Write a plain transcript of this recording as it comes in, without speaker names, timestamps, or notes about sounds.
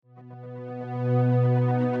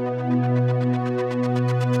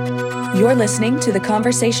You're listening to the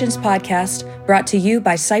Conversations podcast brought to you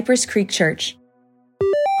by Cypress Creek Church.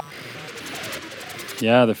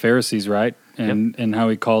 Yeah, the Pharisees, right? And how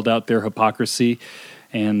he called out their hypocrisy.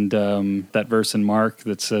 And that verse in Mark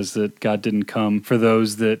that says that God didn't come for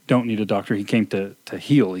those that don't need a doctor. He came to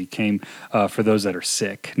heal. He came for those that are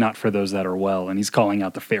sick, not for those that are well. And he's calling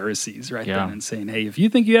out the Pharisees right then and saying, hey, if you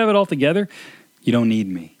think you have it all together, you don't need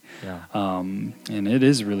me. Yeah. And it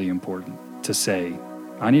is really important to say,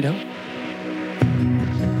 I need help.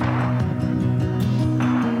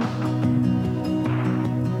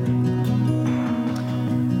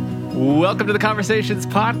 Welcome to the Conversations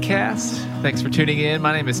podcast. Thanks for tuning in.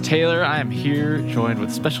 My name is Taylor. I am here joined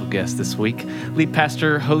with special guest this week, lead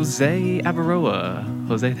pastor Jose Abaroa.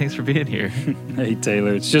 Jose, thanks for being here. Hey,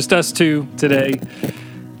 Taylor. It's just us two today.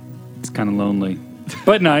 It's kind of lonely,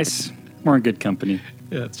 but nice. We're in good company.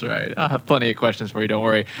 That's right. I'll have plenty of questions for you. Don't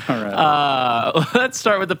worry. All right. Let's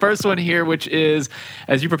start with the first one here, which is,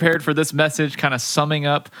 as you prepared for this message, kind of summing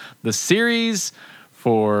up the series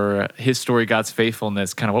for His Story, God's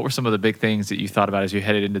Faithfulness, kind of what were some of the big things that you thought about as you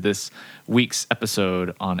headed into this week's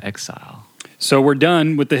episode on Exile? So we're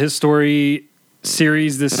done with the His Story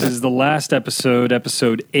series. This is the last episode,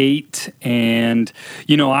 episode 8. And,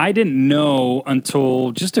 I didn't know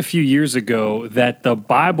until just a few years ago that the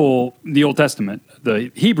Bible, the Old Testament,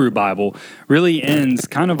 the Hebrew Bible, really ends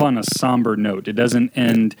kind of on a somber note. It doesn't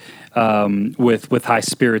end with high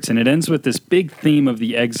spirits, and it ends with this big theme of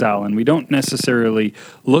the exile. And we don't necessarily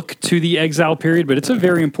look to the exile period, but it's a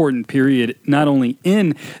very important period, not only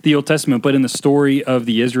in the Old Testament, but in the story of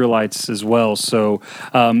the Israelites as well. So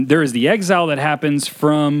there is the exile that happens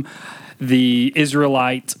from the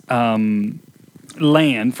Israelite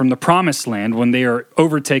land, from the promised land, when they are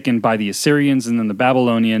overtaken by the Assyrians and then the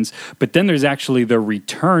Babylonians. But then there's actually the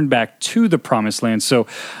return back to the promised land. So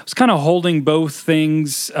I was kind of holding both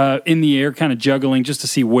things in the air, kind of juggling just to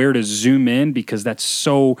see where to zoom in, because there's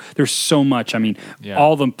so much. I mean,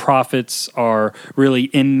 all the prophets are really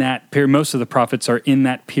in that period. Most of the prophets are in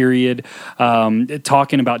that period,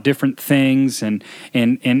 talking about different things. And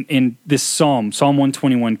this Psalm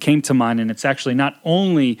 121 came to mind, and it's actually not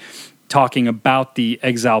only talking about the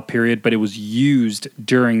exile period, but it was used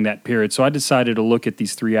during that period. So I decided to look at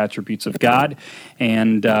these three attributes of God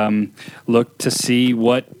and look to see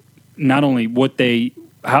how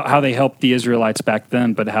they helped the Israelites back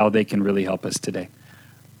then, but how they can really help us today.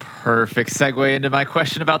 Perfect segue into my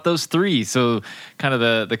question about those three. So kind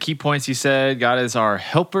of the key points you said: God is our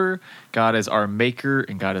helper, God is our maker,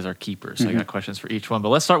 and God is our keeper. So I got questions for each one, but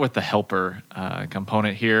let's start with the helper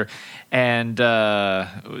component here. And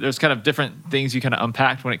there's kind of different things you kind of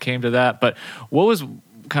unpacked when it came to that, but what was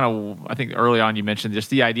kind of, I think early on you mentioned just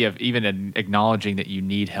the idea of even acknowledging that you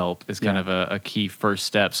need help is kind of a key first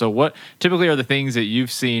step. So what typically are the things that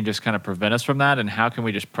you've seen just kind of prevent us from that, and how can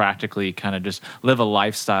we just practically kind of just live a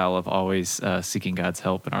lifestyle of always seeking God's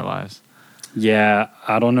help in our lives? Yeah,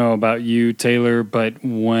 I don't know about you, Taylor, but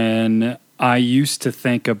when I used to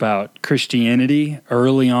think about Christianity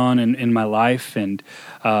early on in my life and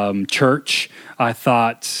church, I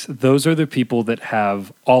thought those are the people that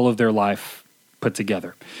have all of their life put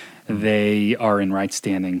together. They are in right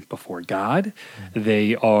standing before God.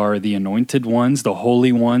 They are the anointed ones, the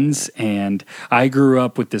holy ones. And I grew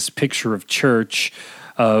up with this picture of church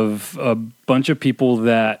of a bunch of people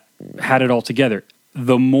that had it all together.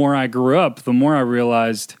 The more I grew up, the more I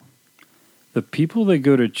realized the people that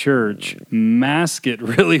go to church mask it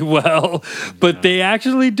really well, but they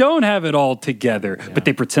actually don't have it all together, but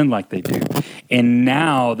they pretend like they do. And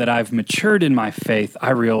now that I've matured in my faith, I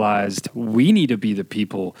realized we need to be the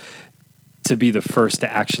people to be the first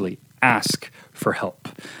to actually ask for help,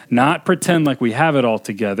 not pretend like we have it all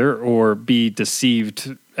together or be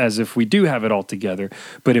deceived as if we do have it all together.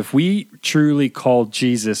 But if we truly call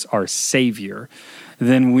Jesus our Savior,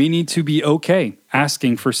 then we need to be okay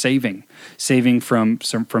asking for saving from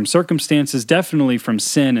circumstances, definitely from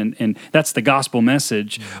sin, and that's the gospel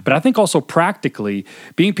message. But I think also practically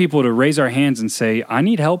being people to raise our hands and say, I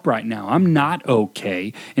need help right now. I'm not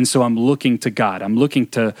okay, and so I'm looking to God. I'm looking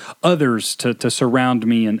to others to surround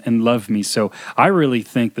me and love me. So I really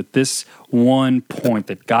think that this one point,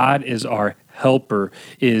 that God is our helper,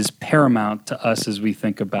 is paramount to us as we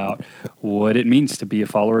think about what it means to be a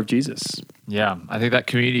follower of Jesus. Yeah, I think that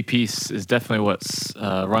community piece is definitely what's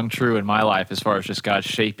rung true in my life as far as just God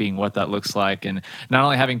shaping what that looks like. And not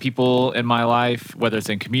only having people in my life, whether it's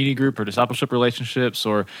in community group or discipleship relationships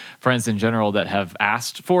or friends in general that have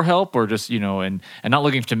asked for help or just, and not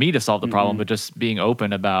looking to me to solve the problem, but just being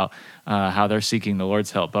open about how they're seeking the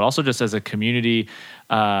Lord's help. But also just as a community,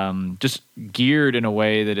 just geared in a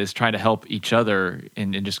way that is trying to help each other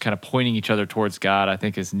and just kind of pointing each other towards God, I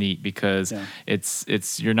think is neat because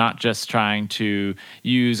it's you're not just trying to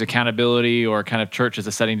use accountability or kind of church as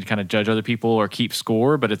a setting to kind of judge other people or keep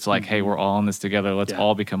score, but it's like, hey, we're all in this together. Let's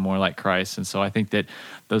all become more like Christ. And so I think that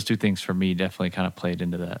those two things for me definitely kind of played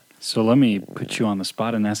into that. So let me put you on the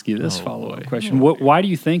spot and ask you this follow-up question. Why do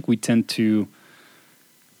you think we tend to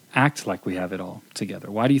act like we have it all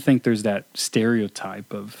together? Why do you think there's that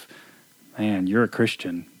stereotype of, man, you're a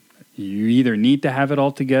Christian. You either need to have it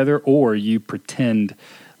all together or you pretend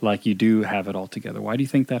like you do have it all together. Why do you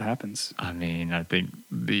think that happens? I mean, I think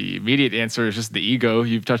the immediate answer is just the ego.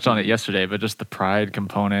 You've touched on it yesterday, but just the pride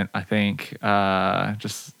component, I think,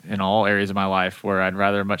 just in all areas of my life where I'd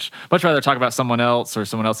much rather talk about someone else or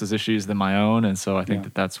someone else's issues than my own. And so I think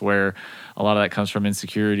that that's where a lot of that comes from,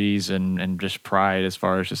 insecurities and just pride as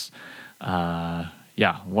far as just,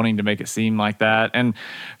 wanting to make it seem like that. And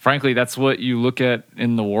frankly, that's what you look at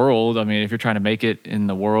in the world. I mean, if you're trying to make it in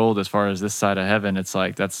the world as far as this side of heaven, it's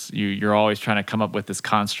like that's you're always trying to come up with this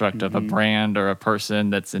construct of a brand or a person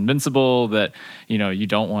that's invincible, that, you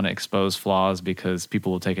don't want to expose flaws because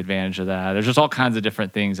people will take advantage of that. There's just all kinds of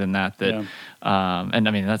different things in that and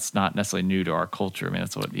I mean, that's not necessarily new to our culture. I mean,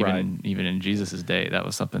 that's what even in Jesus's day, that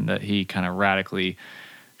was something that he kind of radically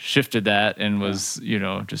shifted that and was,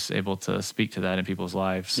 just able to speak to that in people's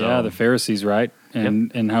lives. So, the Pharisees, right?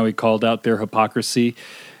 And how he called out their hypocrisy.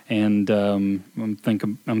 And I'm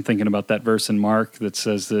thinking about that verse in Mark that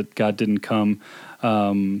says that God didn't come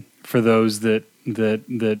for those that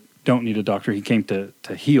don't need a doctor. He came to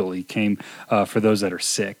heal. He came for those that are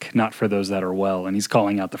sick, not for those that are well. And he's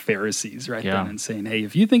calling out the Pharisees then and saying, hey,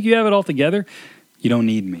 if you think you have it all together, you don't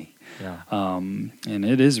need me. Yeah. And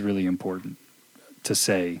it is really important to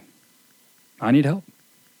say, I need help.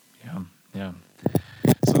 Yeah.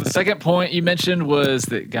 So the second point you mentioned was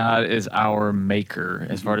that God is our maker,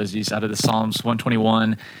 as far as use out of the Psalms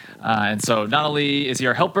 121. And so not only is he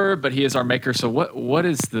our helper, but he is our maker. So what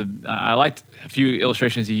is I liked a few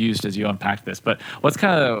illustrations you used as you unpacked this, but what's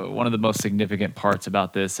kind of one of the most significant parts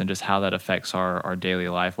about this and just how that affects our daily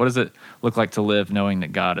life? What does it look like to live knowing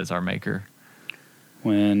that God is our maker?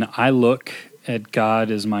 When I look at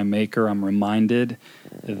God as my maker, I'm reminded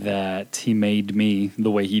that he made me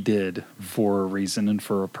the way he did for a reason and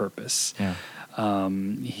for a purpose. Yeah.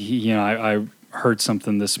 I heard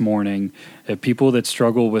something this morning. People that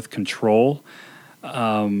struggle with control,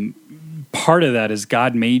 part of that is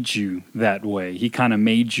God made you that way. He kind of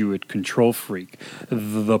made you a control freak.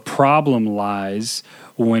 The problem lies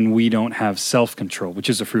when we don't have self-control, which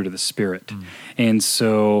is a fruit of the Spirit. And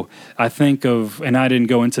so I think and I didn't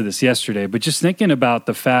go into this yesterday, but just thinking about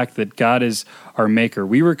the fact that God is our maker.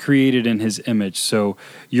 We were created in his image, so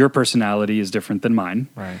your personality is different than mine.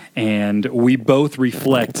 Right. And we both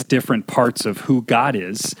reflect different parts of who God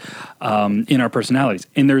is in our personalities.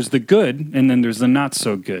 And there's the good, and then there's the not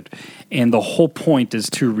so good. And the whole point is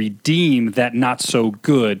to redeem that not so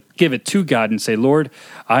good, give it to God and say, Lord,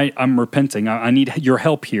 I'm repenting. I need your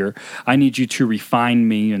help here. I need you to refine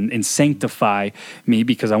me and sanctify me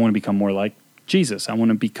because I want to become more like Jesus. I want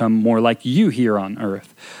to become more like you here on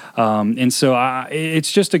earth. And so it's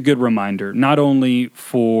just a good reminder, not only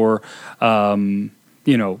for,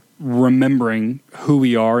 remembering who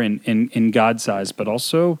we are in God's eyes, but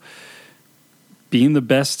also being the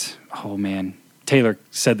best. Oh, man. Taylor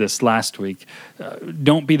said this last week.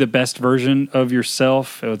 Don't be the best version of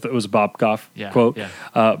yourself. It was a Bob Goff quote. Yeah.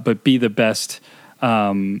 But be the best,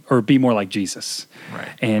 or be more like Jesus. Right.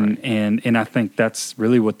 And I think that's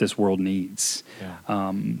really what this world needs.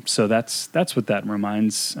 Yeah. So that's what that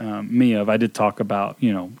reminds me of. I did talk about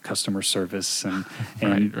customer service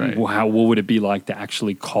and what would it be like to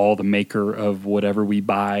actually call the maker of whatever we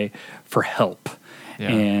buy for help. Yeah.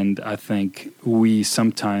 And I think we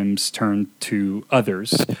sometimes turn to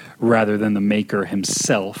others rather than the maker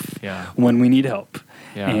himself when we need help.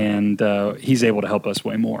 Yeah. And he's able to help us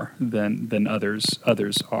way more than others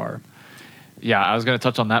are. Yeah, I was going to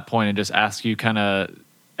touch on that point and just ask you kind of,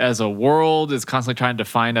 as a world is constantly trying to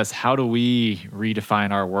define us, how do we redefine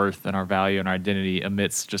our worth and our value and our identity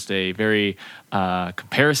amidst just a very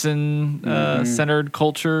comparison-centered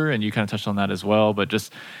culture? And you kind of touched on that as well, but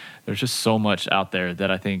just there's just so much out there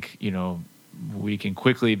that I think, we can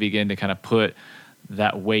quickly begin to kind of put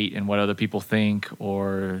that weight in what other people think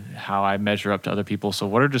or how I measure up to other people. So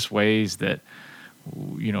what are just ways that,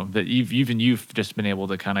 that you've just been able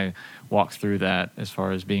to kind of walk through that as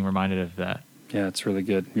far as being reminded of that? Yeah, it's really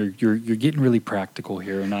good. You're getting really practical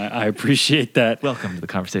here, and I appreciate that. Welcome to the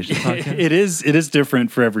Conversation Podcast. It is different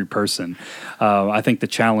for every person. I think the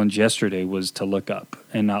challenge yesterday was to look up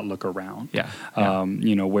and not look around. Yeah.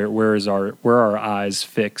 Where are our eyes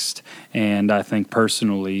fixed? And I think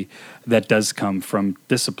personally that does come from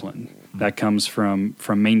discipline. That comes from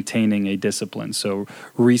maintaining a discipline. So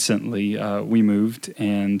recently we moved,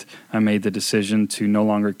 and I made the decision to no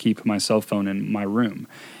longer keep my cell phone in my room.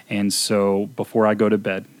 And so before I go to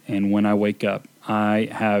bed and when I wake up, I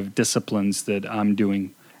have disciplines that I'm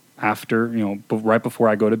doing after, right before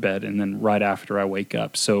I go to bed and then right after I wake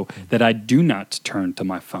up, so that I do not turn to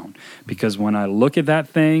my phone. Because when I look at that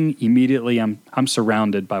thing, immediately I'm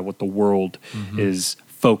surrounded by what the world is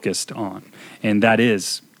focused on. And that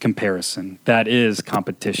is comparison. That is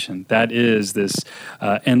competition. That is this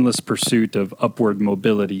endless pursuit of upward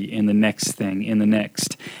mobility in the next thing, in the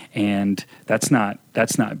next. And that's not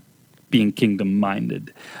being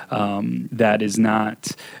kingdom-minded. That is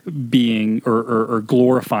not being or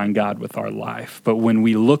glorifying God with our life. But when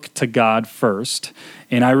we look to God first,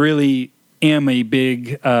 and I really am a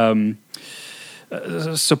big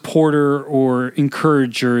supporter or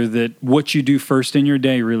encourager that what you do first in your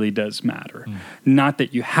day really does matter. Not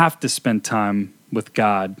that you have to spend time with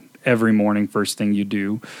God every morning, first thing you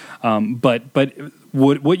do, but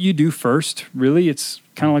what you do first, really, it's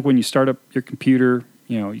kind of like when you start up your computer.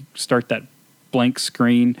 You start that blank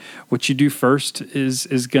screen. What you do first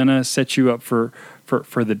is gonna set you up for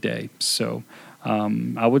the day. So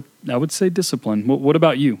I would say discipline. What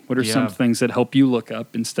about you? What are some things that help you look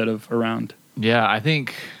up instead of around? Yeah, I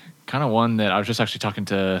think kind of one that I was just actually talking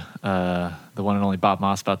to the one and only Bob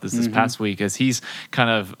Moss about this past week, is he's kind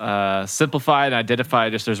of simplified and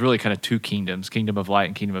identified just there's really kind of two kingdoms, kingdom of light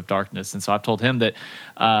and kingdom of darkness. And so I've told him that,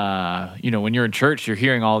 when you're in church, you're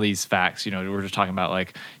hearing all these facts. We're just talking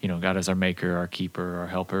about God is our maker, our keeper, our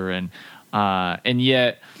helper. And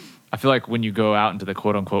yet I feel like when you go out into the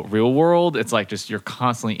quote unquote real world, it's like just you're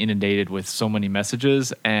constantly inundated with so many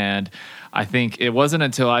messages. And I think it wasn't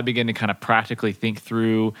until I began to kind of practically think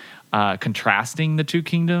through contrasting the two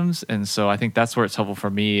kingdoms. And so I think that's where it's helpful for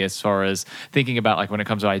me as far as thinking about like when it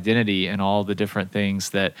comes to identity and all the different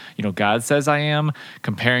things that, God says I am,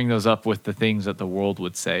 comparing those up with the things that the world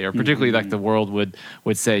would say, or particularly like the world would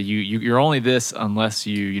say you're only this unless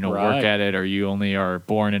you work at it, or you only are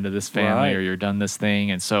born into this family, or you're done this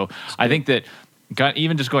thing. And so I think that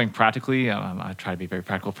even just going practically, I try to be a very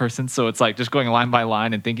practical person, so it's like just going line by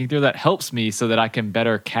line and thinking through that helps me so that I can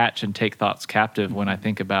better catch and take thoughts captive when I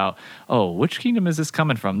think about, which kingdom is this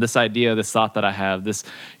coming from? This idea, this thought that I have, this,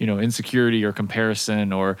 insecurity or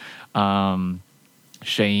comparison or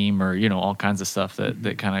shame or, all kinds of stuff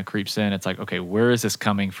that kind of creeps in. It's like, okay, where is this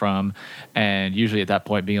coming from? And usually at that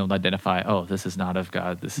point, being able to identify, this is not of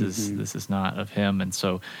God. This is not of him. And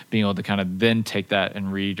so being able to kind of then take that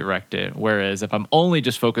and redirect it. Whereas if I'm only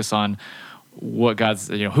just focused on what God's,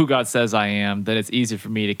 who God says I am, then it's easy for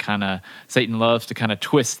me to kind of, Satan loves to kind of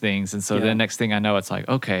twist things. And so then next thing I know, it's like,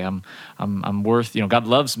 okay, I'm worth, God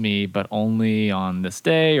loves me, but only on this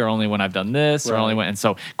day, or only when I've done this, or only when, and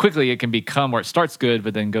so quickly it can become where it starts good,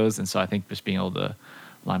 but then goes. And so I think just being able to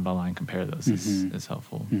line by line compare those is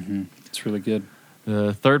helpful. It's really good.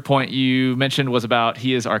 The third point you mentioned was about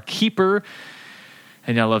he is our keeper.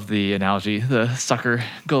 And I love the analogy, the soccer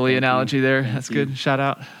goalie analogy there. That's good. Shout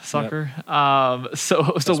out, soccer. Yep.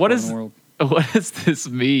 So what does this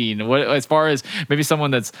mean? What, as far as maybe someone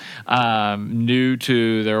that's new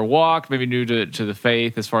to their walk, maybe new to the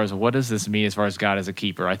faith, as far as what does this mean as far as God as a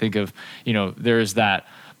keeper? I think of, there's that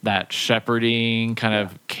shepherding kind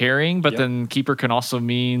of caring, but then keeper can also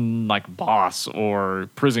mean like boss or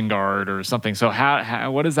prison guard or something. So how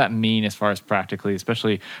what does that mean as far as practically,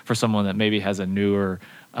 especially for someone that maybe has a newer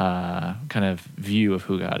kind of view of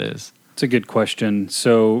who God is? It's a good question.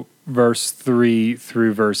 So verse 3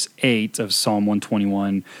 through verse 8 of Psalm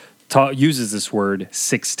 121 uses this word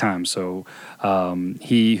 6 times. So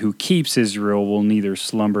he who keeps Israel will neither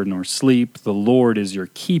slumber nor sleep. The Lord is your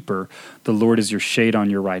keeper. The Lord is your shade on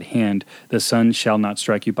your right hand. The sun shall not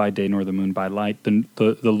strike you by day, nor the moon by night.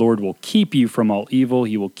 The Lord will keep you from all evil.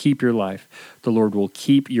 He will keep your life. The Lord will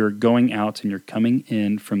keep your going out and your coming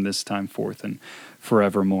in from this time forth and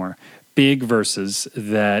forevermore. Big verses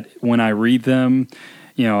that when I read them,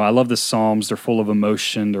 I love the Psalms. They're full of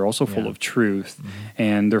emotion. They're also full of truth.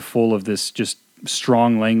 And they're full of this just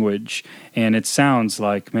strong language. And it sounds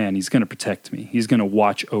like, man, he's going to protect me. He's going to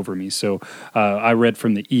watch over me. So I read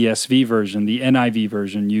from the ESV version. The NIV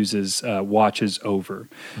version uses watches over.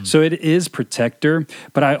 So it is protector.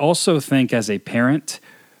 But I also think as a parent,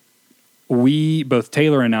 we, both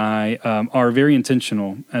Taylor and I, are very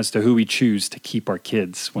intentional as to who we choose to keep our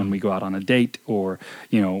kids when we go out on a date, or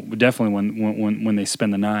definitely when they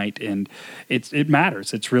spend the night. And it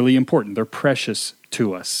matters. It's really important. They're precious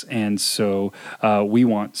to us, and so we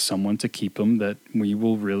want someone to keep them that we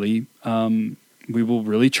will really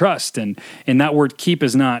trust. And that word "keep"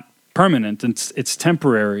 is not permanent. It's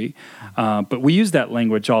temporary, but we use that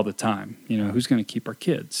language all the time. Who's going to keep our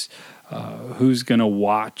kids? Who's going to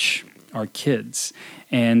watch our kids?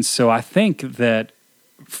 And so I think that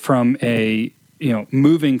from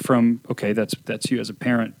moving from, okay, that's you as a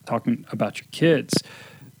parent talking about your kids,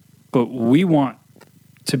 but we want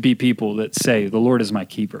to be people that say, the Lord is my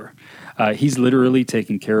keeper. He's literally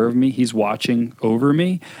taking care of me. He's watching over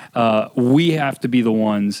me. We have to be the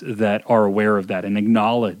ones that are aware of that and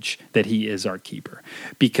acknowledge that he is our keeper,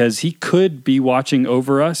 because he could be watching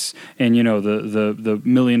over us. And the $1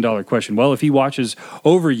 million question, well, if he watches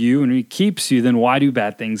over you and he keeps you, then why do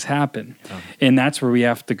bad things happen? Oh. And that's where we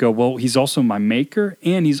have to go, well, he's also my maker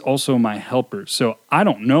and he's also my helper. So I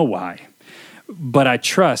don't know why, but I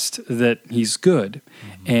trust that he's good,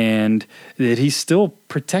 and that he's still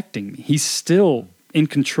protecting me. He's still in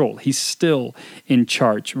control. He's still in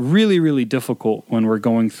charge. Really, really difficult when we're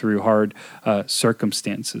going through hard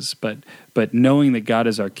circumstances. But knowing that God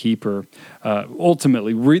is our keeper,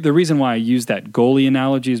 ultimately, the reason why I use that goalie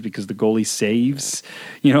analogy is because the goalie saves,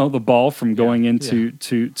 the ball from going into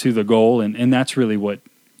to the goal, and that's really what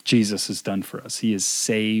Jesus has done for us. He has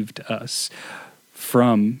saved us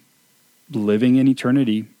from living in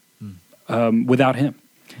eternity without him.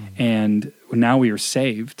 And now we are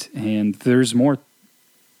saved, and there's more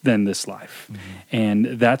than this life. And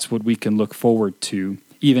that's what we can look forward to,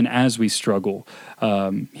 even as we struggle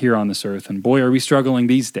here on this earth. And boy, are we struggling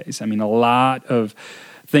these days. I mean, a lot of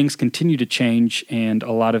things continue to change, and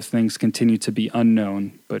a lot of things continue to be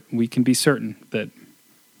unknown, but we can be certain that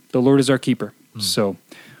the Lord is our keeper. So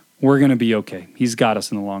we're going to be okay. He's got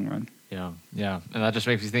us in the long run. Yeah. And that just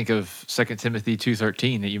makes me think of 2 Timothy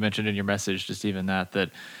 2:13 that you mentioned in your message, just even that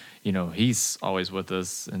he's always with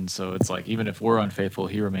us. And so it's like, even if we're unfaithful,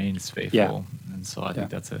 he remains faithful. Yeah. And so I think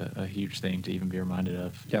that's a huge thing to even be reminded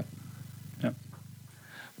of. Yep.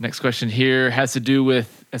 Next question here has to do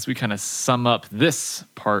with, as we kind of sum up this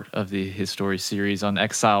part of His Story series on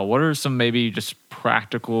Exile, what are some maybe just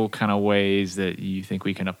practical kind of ways that you think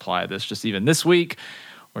we can apply this just even this week,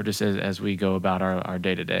 or just as we go about our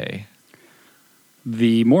day-to-day?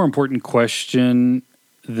 The more important question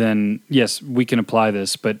than, yes, we can apply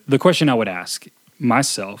this, but the question I would ask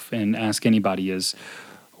myself and ask anybody is,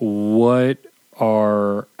 what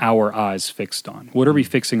are our eyes fixed on? What are we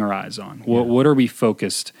fixing our eyes on? What are we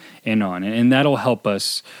focused in on? And that'll help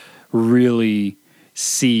us really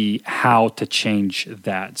see how to change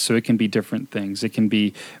that. So it can be different things. It can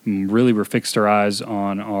be really we're fixed our eyes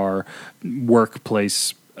on our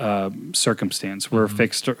workplace circumstance. We're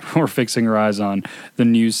fixing our eyes on the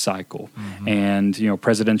news cycle and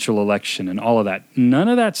presidential election and all of that. None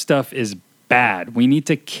of that stuff is bad. We need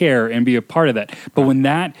to care and be a part of that. But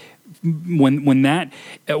when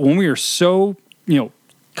we are so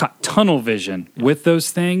caught tunnel vision with those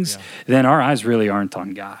things, then our eyes really aren't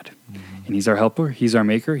on God. And he's our helper, he's our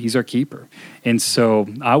maker, he's our keeper. And so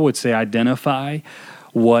I would say identify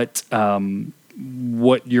what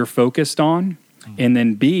you're focused on. And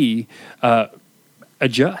then B,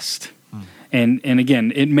 adjust. And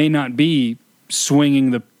again, it may not be swinging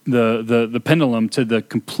the pendulum to the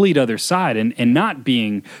complete other side and not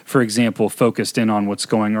being, for example, focused in on what's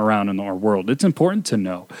going around in our world. It's important to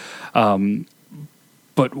know.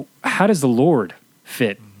 But how does the Lord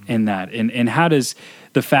fit in that? And how does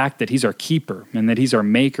the fact that he's our keeper and that he's our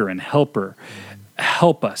maker and helper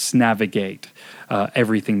help us navigate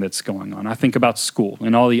everything that's going on? I think about school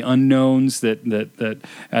and all the unknowns that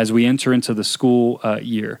as we enter into the school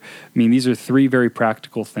year. I mean, these are three very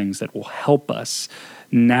practical things that will help us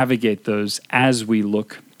navigate those as we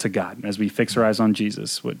look to God, as we fix our eyes on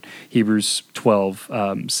Jesus. What Hebrews 12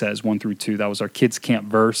 says, 1-2. That was our kids' camp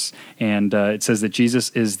verse. And it says that Jesus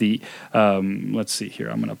is the, let's see here,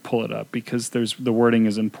 I'm going to pull it up because the wording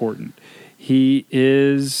is important. He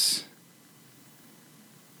is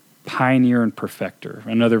pioneer and perfecter.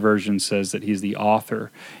 Another version says that he's the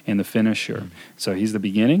author and the finisher. So he's the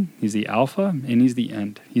beginning, he's the Alpha, and he's the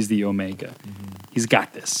end. He's the Omega. He's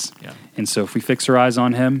got this. Yeah. And so if we fix our eyes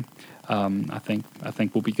on him, I think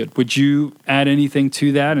we'll be good. Would you add anything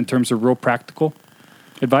to that in terms of real practical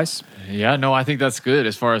advice? Yeah, no, I think that's good.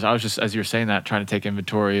 As far as I was just, as you were saying that, trying to take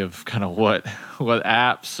inventory of kind of what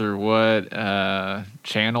apps or what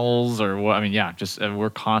channels or what, I mean, yeah, just we're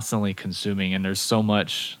constantly consuming, and there's so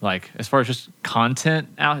much, like, as far as just content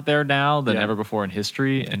out there now than ever before in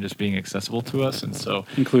history, and just being accessible to us. And so,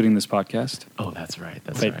 including this podcast. Oh, that's right.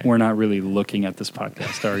 That's right. We're not really looking at this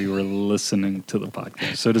podcast, are you? We're listening to the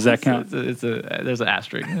podcast. So does that count? There's an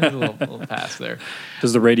asterisk. There's a little pass there.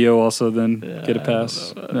 Does the radio also then get a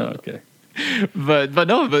pass? No, okay.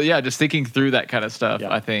 But yeah, just thinking through that kind of stuff,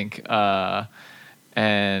 I think,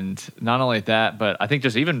 and not only that, but I think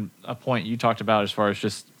just even a point you talked about as far as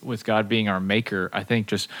just with God being our maker, I think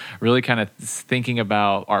just really kind of thinking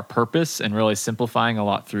about our purpose and really simplifying a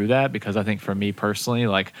lot through that, because I think for me personally,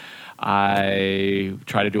 like, I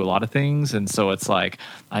try to do a lot of things, and so it's like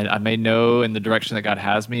I may know in the direction that God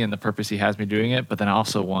has me and the purpose He has me doing it, but then I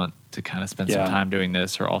also want to kind of spend some time doing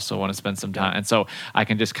this, or also want to spend some time, and so I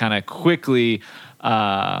can just kind of quickly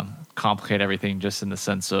complicate everything, just in the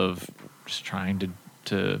sense of just trying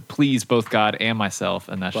to please both God and myself,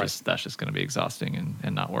 and that's just going to be exhausting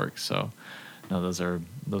and not work. So no, those are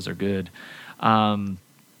good.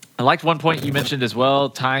 I liked one point you mentioned as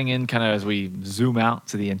well, tying in kind of as we zoom out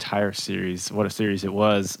to the entire series, what a series it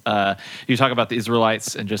was. You talk about the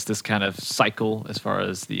Israelites and just this kind of cycle as far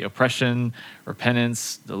as the oppression,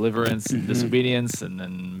 repentance, deliverance, and disobedience, and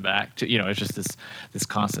then back to, it's just this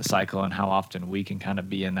constant cycle, and how often we can kind of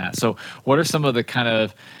be in that. So what are some of the kind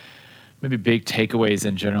of maybe big takeaways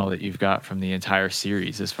in general that you've got from the entire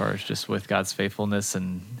series, as far as just with God's faithfulness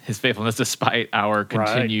and His faithfulness despite our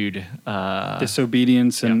continued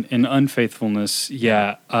disobedience and unfaithfulness?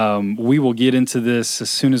 We will get into this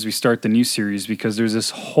as soon as we start the new series, because there's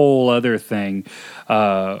this whole other thing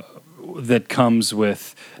that comes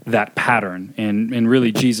with that pattern, and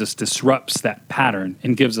really Jesus disrupts that pattern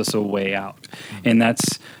and gives us a way out, and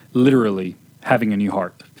that's literally having a new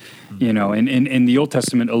heart. And the Old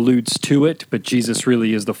Testament alludes to it, but Jesus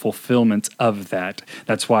really is the fulfillment of that.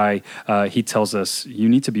 That's why He tells us, you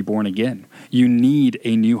need to be born again. You need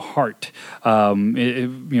a new heart.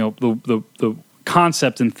 The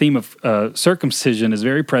concept and theme of circumcision is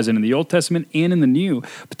very present in the Old Testament and in the New,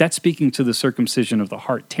 but that's speaking to the circumcision of the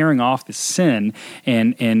heart, tearing off the sin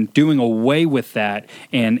and doing away with that,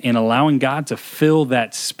 and allowing God to fill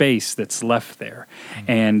that space that's left there.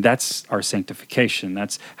 And that's our sanctification.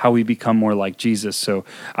 That's how we become more like Jesus. So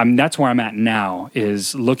that's where I'm at now,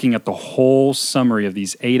 is looking at the whole summary of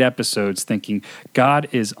these 8 episodes, thinking God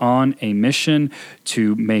is on a mission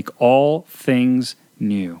to make all things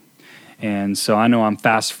new. And so I know I'm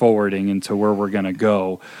fast forwarding into where we're going to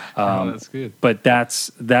go. That's good. But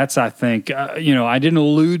that's I think, I didn't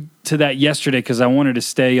allude to that yesterday because I wanted to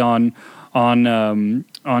stay on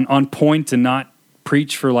point and not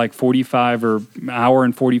preach for like 45 or hour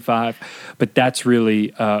and 45. But that's really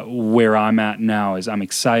where I'm at now, is I'm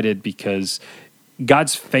excited because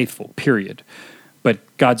God's faithful, period. But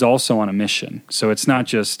God's also on a mission. So it's not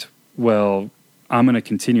just, I'm going to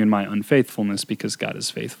continue in my unfaithfulness because God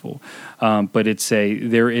is faithful. But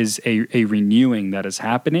there is a renewing that is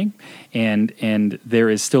happening, and there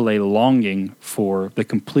is still a longing for the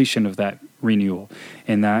completion of that renewal.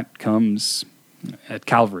 And that comes at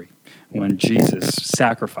Calvary, when Jesus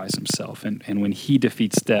sacrificed Himself, and when He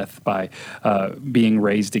defeats death by being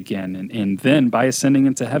raised again, and then by ascending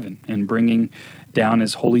into heaven and bringing down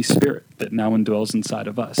His Holy Spirit that now indwells inside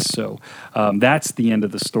of us. So that's the end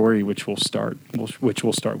of the story, which we'll start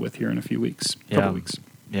with here in a few weeks, couple weeks.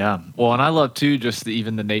 Yeah. Well, and I love too just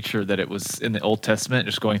even the nature that it was in the Old Testament,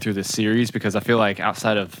 just going through this series, because I feel like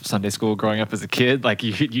outside of Sunday school growing up as a kid, like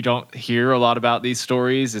you don't hear a lot about these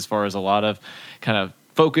stories, as far as a lot of kind of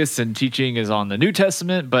focus and teaching is on the New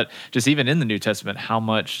Testament, but just even in the New Testament, how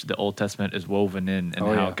much the Old Testament is woven in,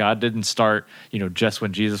 and God didn't start, just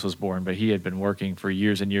when Jesus was born, but He had been working for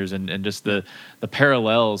years and years, and just the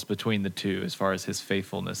parallels between the two as far as His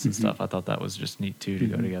faithfulness and stuff. I thought that was just neat too, to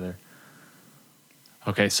go together.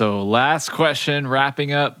 Okay, so last question,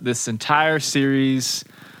 wrapping up this entire series.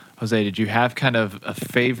 Jose, did you have kind of a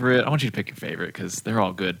favorite? I want you to pick your favorite because they're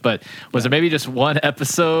all good. But was there maybe just one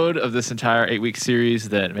episode of this entire 8-week series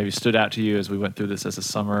that maybe stood out to you as we went through this as a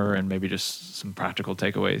summer, and maybe just some practical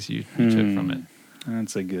takeaways you took from it?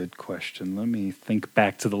 That's a good question. Let me think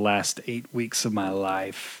back to the last 8 weeks of my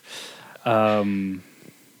life.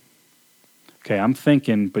 Okay, I'm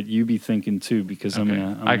thinking, but you be thinking too, because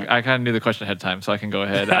I kind of knew the question ahead of time, so I can go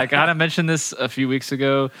ahead. I kind of mentioned this a few weeks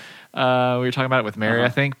ago. We were talking about it with Mary, I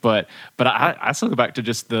think, but I still go back to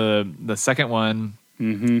just the second one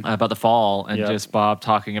about the fall, and Yep. just Bob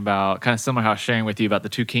talking about kind of similar how I was sharing with you about the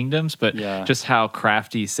two kingdoms, but Yeah. just how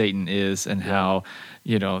crafty Satan is, and how,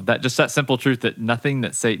 you know, that just that simple truth that nothing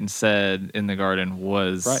that Satan said in the garden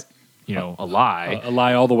was, Right. you know, a lie. A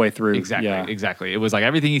lie all the way through. Exactly, Yeah. exactly. It was like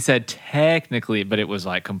everything he said technically, but it was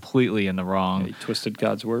like completely in the wrong. He twisted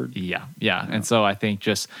God's word. Yeah. And so I think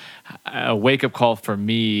just a wake up call for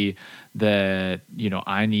me that, you know,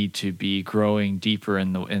 I need to be growing deeper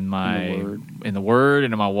in the word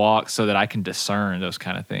and in my walk, so that I can discern those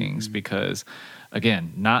kind of things. Because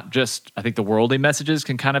again, not just, I think the worldly messages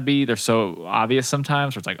can kind of be, they're so obvious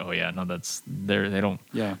sometimes where it's like, oh yeah, no, they don't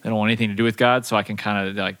want anything to do with God. So I can kind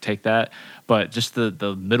of like take that, but just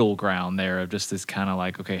the middle ground there of just this kind of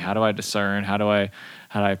like, okay, how do I discern? How do I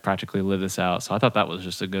practically live this out? So I thought that was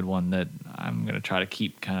just a good one that I'm going to try to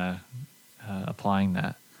keep kind of applying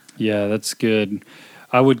that. Yeah, that's good.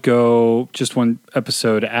 I would go just one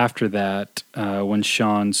episode after that when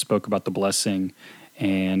Sean spoke about the blessing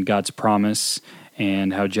and God's promise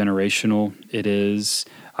and how generational it is.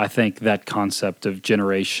 I think that concept of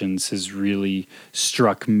generations has really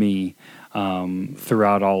struck me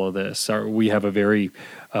throughout all of this. We have a very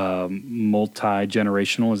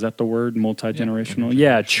multi-generational, is that the word? Multi-generational?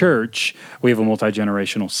 Yeah, church. We have a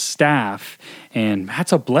multi-generational staff, and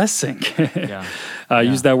that's a blessing.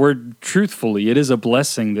 Use that word truthfully. It is a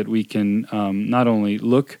blessing that we can not only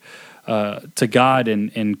look to God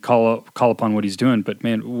and call upon what He's doing, but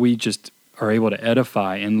man, we just are able to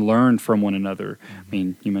edify and learn from one another. I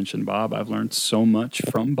mean, you mentioned Bob. I've learned so much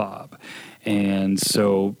from Bob. And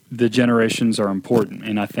so the generations are important.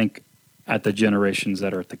 And I think at the generations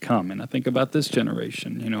that are to come, and I think about this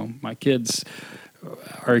generation, you know, my kids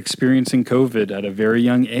are experiencing COVID at a very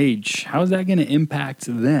young age. How is that going to impact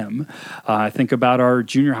them? I think about our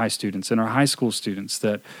junior high students and our high school students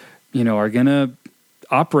that, you know, are going to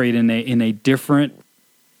operate in a different,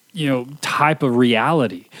 you know, type of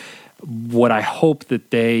reality. What I hope that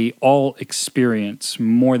they all experience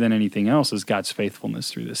more than anything else is God's faithfulness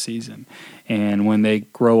through this season. And when they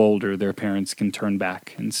grow older, their parents can turn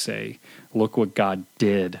back and say, look what God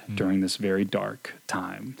did during this very dark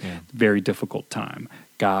time, very difficult time.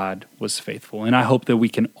 God was faithful. And I hope that we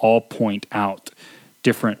can all point out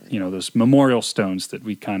different, you know, those memorial stones that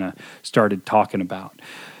we kind of started talking about,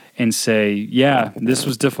 and say, yeah, this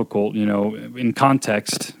was difficult. You know, in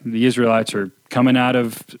context, the Israelites are coming out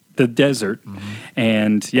of the desert,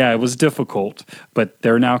 and yeah, it was difficult, but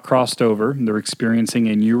they're now crossed over. They're experiencing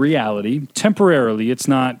a new reality. Temporarily, it's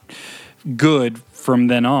not good from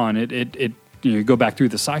then on. You go back through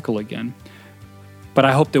the cycle again. But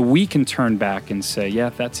I hope that we can turn back and say, yeah,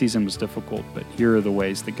 that season was difficult, but here are the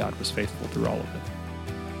ways that God was faithful through all of it.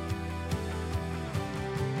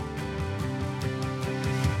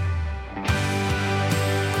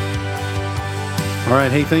 All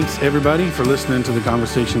right. Hey, thanks everybody for listening to the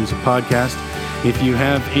Conversations podcast. If you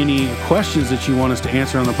have any questions that you want us to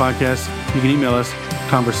answer on the podcast, you can email us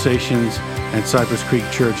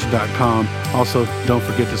conversations@cypresscreekchurch.com. Also, don't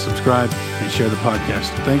forget to subscribe and share the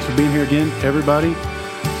podcast. Thanks for being here again, everybody.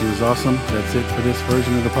 It was awesome. That's it for this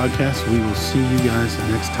version of the podcast. We will see you guys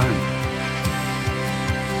next time.